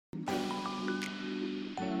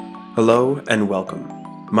Hello and welcome.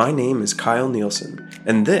 My name is Kyle Nielsen,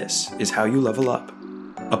 and this is How You Level Up,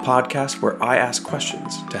 a podcast where I ask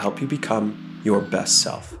questions to help you become your best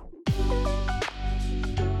self.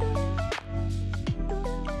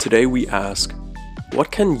 Today we ask,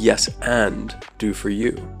 what can yes and do for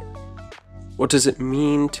you? What does it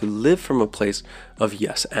mean to live from a place of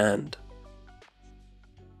yes and?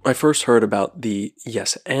 I first heard about the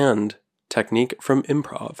yes and technique from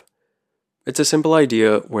improv. It's a simple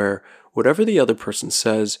idea where whatever the other person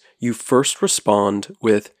says, you first respond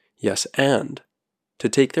with yes and to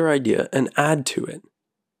take their idea and add to it.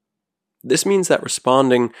 This means that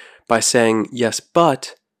responding by saying yes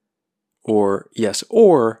but or yes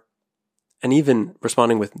or, and even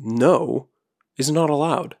responding with no, is not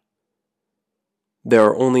allowed. There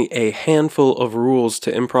are only a handful of rules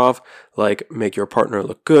to improv, like make your partner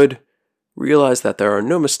look good, realize that there are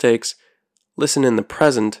no mistakes, listen in the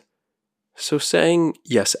present. So saying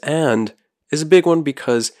yes and is a big one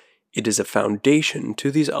because it is a foundation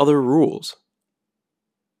to these other rules.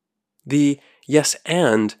 The yes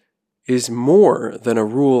and is more than a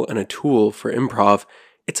rule and a tool for improv.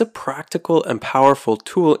 It's a practical and powerful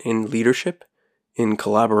tool in leadership, in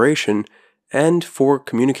collaboration, and for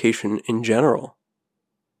communication in general.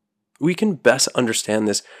 We can best understand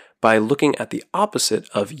this by looking at the opposite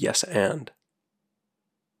of yes and.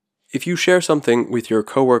 If you share something with your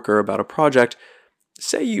coworker about a project,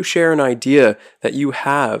 say you share an idea that you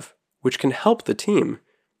have which can help the team,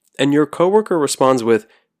 and your coworker responds with,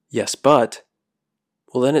 yes, but,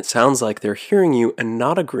 well then it sounds like they're hearing you and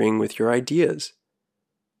not agreeing with your ideas.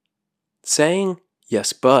 Saying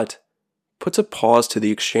yes, but puts a pause to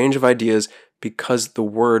the exchange of ideas because the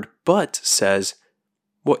word but says,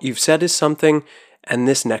 what you've said is something, and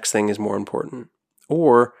this next thing is more important.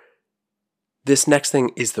 Or, this next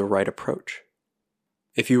thing is the right approach.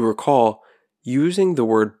 If you recall, using the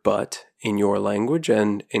word but in your language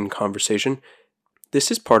and in conversation,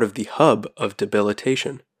 this is part of the hub of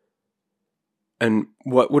debilitation. And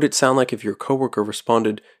what would it sound like if your coworker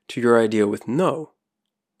responded to your idea with no?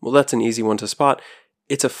 Well, that's an easy one to spot.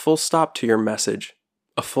 It's a full stop to your message,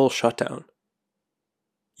 a full shutdown.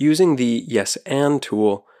 Using the yes and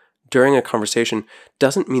tool during a conversation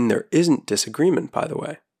doesn't mean there isn't disagreement, by the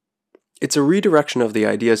way. It's a redirection of the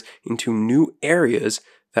ideas into new areas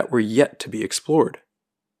that were yet to be explored.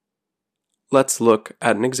 Let's look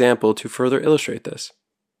at an example to further illustrate this.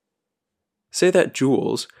 Say that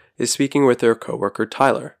Jules is speaking with their coworker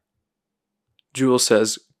Tyler. Jules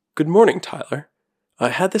says, "Good morning, Tyler. I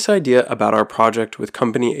had this idea about our project with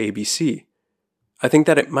company ABC. I think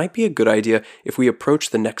that it might be a good idea if we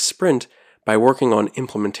approach the next sprint by working on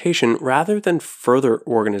implementation rather than further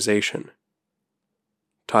organization."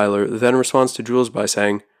 Tyler then responds to Jules by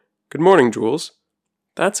saying, "Good morning, Jules.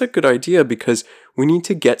 That's a good idea because we need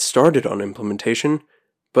to get started on implementation,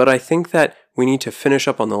 but I think that we need to finish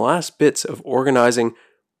up on the last bits of organizing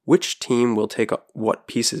which team will take up what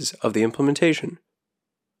pieces of the implementation."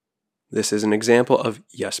 This is an example of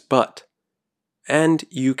yes, but. And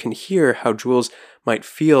you can hear how Jules might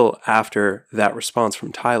feel after that response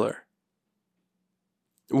from Tyler.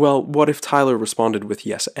 Well, what if Tyler responded with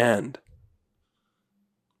yes and?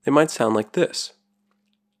 It might sound like this.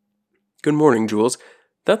 "Good morning, Jules.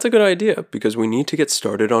 That's a good idea because we need to get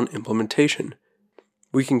started on implementation.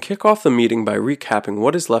 We can kick off the meeting by recapping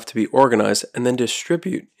what is left to be organized and then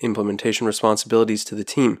distribute implementation responsibilities to the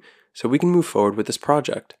team so we can move forward with this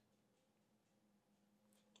project."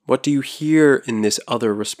 What do you hear in this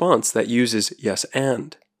other response that uses yes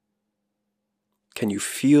and? Can you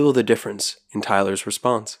feel the difference in Tyler's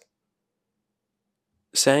response?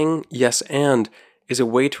 Saying yes and is a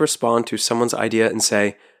way to respond to someone's idea and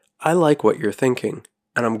say, "I like what you're thinking,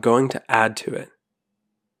 and I'm going to add to it."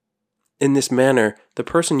 In this manner, the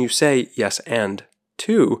person you say yes and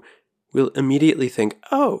to will immediately think,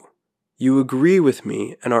 "Oh, you agree with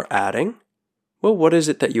me and are adding? Well, what is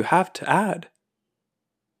it that you have to add?"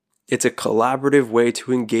 It's a collaborative way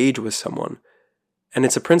to engage with someone. And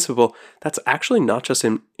it's a principle that's actually not just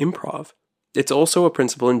in improv. It's also a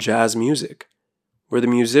principle in jazz music, where the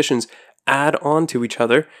musicians add on to each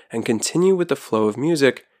other and continue with the flow of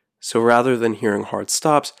music, so rather than hearing hard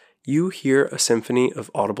stops, you hear a symphony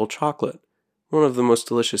of audible chocolate, one of the most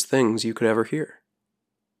delicious things you could ever hear.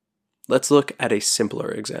 Let's look at a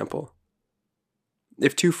simpler example.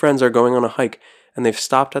 If two friends are going on a hike and they've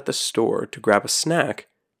stopped at the store to grab a snack,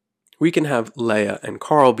 we can have Leah and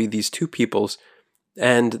Carl be these two peoples,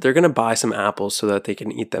 and they're going to buy some apples so that they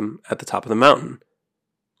can eat them at the top of the mountain.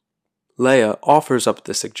 Leah offers up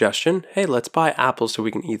the suggestion, "Hey, let's buy apples so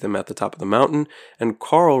we can eat them at the top of the mountain," and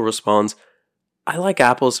Carl responds, I like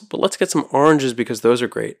apples, but let's get some oranges because those are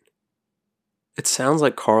great. It sounds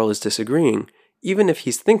like Carl is disagreeing, even if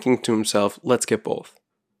he's thinking to himself, let's get both.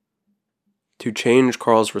 To change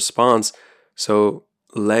Carl's response so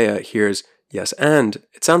Leah hears yes and,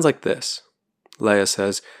 it sounds like this. Leah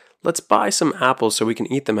says, let's buy some apples so we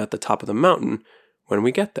can eat them at the top of the mountain when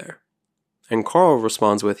we get there. And Carl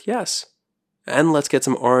responds with yes, and let's get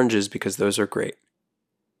some oranges because those are great.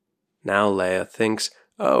 Now Leah thinks,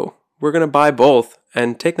 oh, we're going to buy both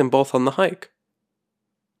and take them both on the hike.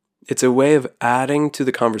 It's a way of adding to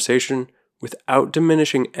the conversation without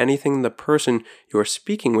diminishing anything the person you are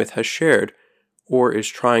speaking with has shared or is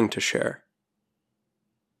trying to share.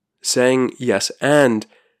 Saying yes and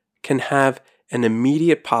can have an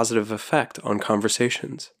immediate positive effect on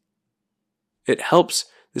conversations. It helps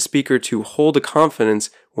the speaker to hold a confidence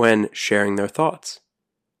when sharing their thoughts.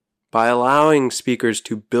 By allowing speakers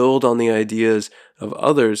to build on the ideas of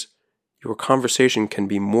others, your conversation can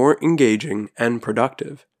be more engaging and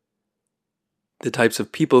productive. The types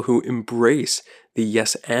of people who embrace the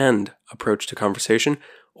yes and approach to conversation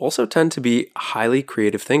also tend to be highly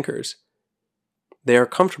creative thinkers. They are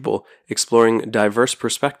comfortable exploring diverse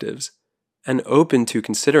perspectives and open to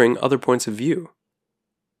considering other points of view.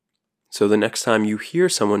 So the next time you hear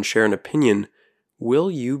someone share an opinion,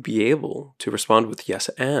 will you be able to respond with yes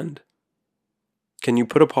and? Can you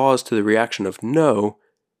put a pause to the reaction of no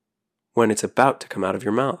when it's about to come out of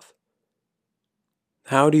your mouth?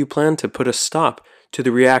 How do you plan to put a stop to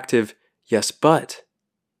the reactive yes but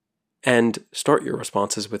and start your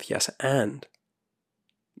responses with yes and?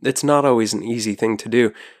 It's not always an easy thing to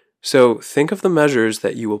do, so think of the measures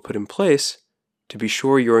that you will put in place to be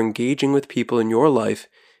sure you're engaging with people in your life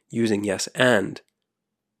using yes and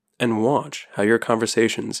watch how your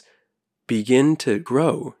conversations begin to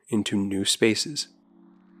grow into new spaces.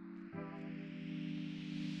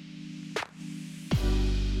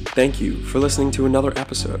 Thank you for listening to another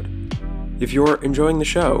episode. If you're enjoying the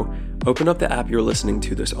show, open up the app you're listening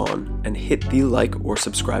to this on and hit the like or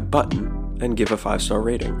subscribe button and give a 5-star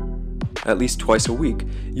rating. At least twice a week,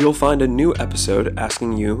 you'll find a new episode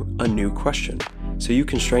asking you a new question, so you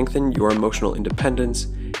can strengthen your emotional independence,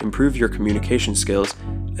 improve your communication skills,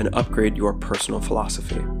 and upgrade your personal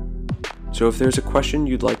philosophy. So if there's a question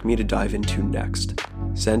you'd like me to dive into next,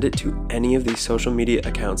 send it to any of these social media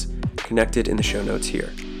accounts connected in the show notes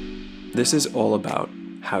here. This is all about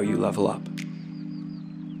how you level up.